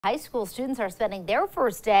High school students are spending their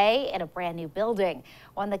first day in a brand new building,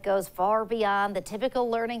 one that goes far beyond the typical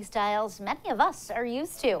learning styles many of us are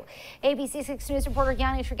used to. ABC 6 News reporter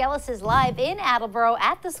Yanni Tregellis is live in Attleboro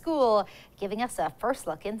at the school, giving us a first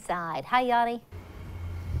look inside. Hi, Yanni.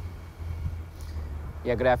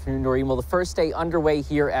 Yeah, good afternoon, Noreen. Well, the first day underway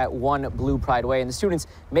here at 1 Blue Pride Way, and the students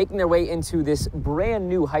making their way into this brand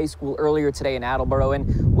new high school earlier today in Attleboro.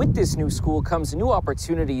 And with this new school comes new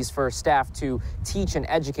opportunities for staff to teach and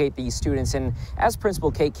educate these students. And as Principal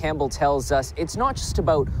Kate Campbell tells us, it's not just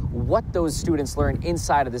about what those students learn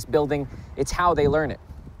inside of this building, it's how they learn it.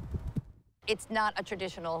 It's not a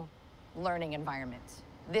traditional learning environment.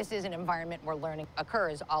 This is an environment where learning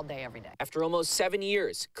occurs all day, every day. After almost 7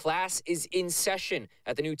 years, class is in session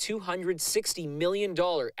at the new $260 million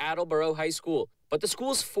Attleboro High School. But the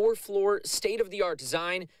school's 4-floor, state-of-the-art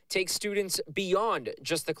design takes students beyond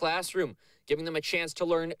just the classroom, giving them a chance to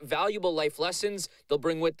learn valuable life lessons they'll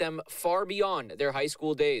bring with them far beyond their high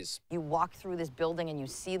school days. You walk through this building and you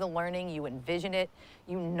see the learning, you envision it,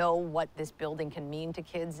 you know what this building can mean to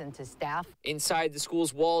kids and to staff. Inside the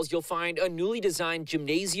school's walls, you'll find a newly designed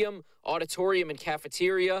gymnasium, auditorium, and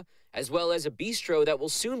cafeteria, as well as a bistro that will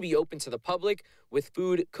soon be open to the public with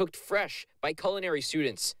food cooked fresh by culinary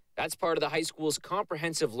students. That's part of the high school's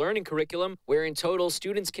comprehensive learning curriculum, where in total,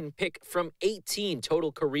 students can pick from 18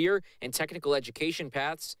 total career and technical education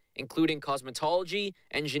paths, including cosmetology,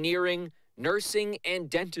 engineering, nursing, and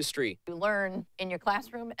dentistry. You learn in your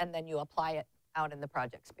classroom, and then you apply it out in the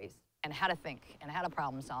project space, and how to think, and how to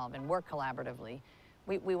problem solve, and work collaboratively.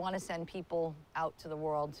 We want to send people out to the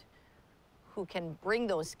world who can bring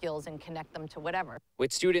those skills and connect them to whatever.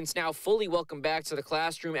 With students now fully welcome back to the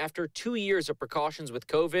classroom after 2 years of precautions with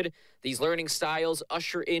COVID, these learning styles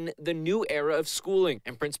usher in the new era of schooling.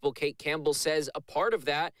 And Principal Kate Campbell says a part of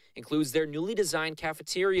that includes their newly designed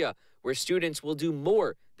cafeteria, where students will do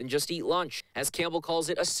more than just eat lunch. As Campbell calls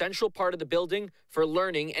it, a central part of the building for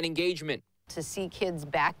learning and engagement. To see kids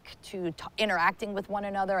back to interacting with one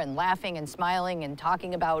another and laughing and smiling and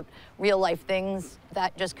talking about real life things,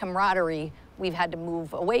 that just camaraderie we've had to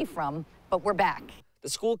move away from, but we're back. The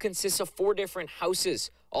school consists of 4 different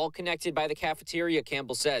houses, all connected by the cafeteria,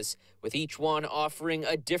 Campbell says, with each one offering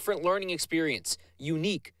a different learning experience,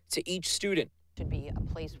 unique to each student. It should be a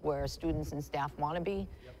place where students and staff want to be,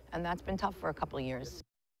 and that's been tough for a couple of years.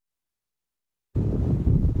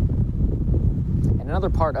 Another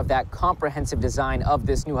part of that comprehensive design of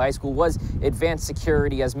this new high school was advanced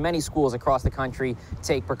security, as many schools across the country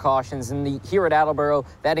take precautions. And here at Attleboro,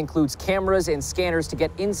 that includes cameras and scanners to get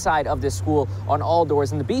inside of this school on all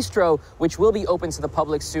doors. And the bistro, which will be open to the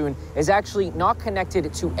public soon, is actually not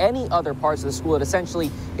connected to any other parts of the school. It essentially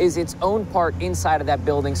is its own part inside of that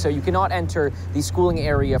building, so you cannot enter the schooling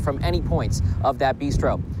area from any points of that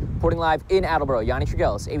bistro. Reporting live in Attleboro, Yanni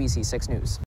Tregellis, ABC 6 News.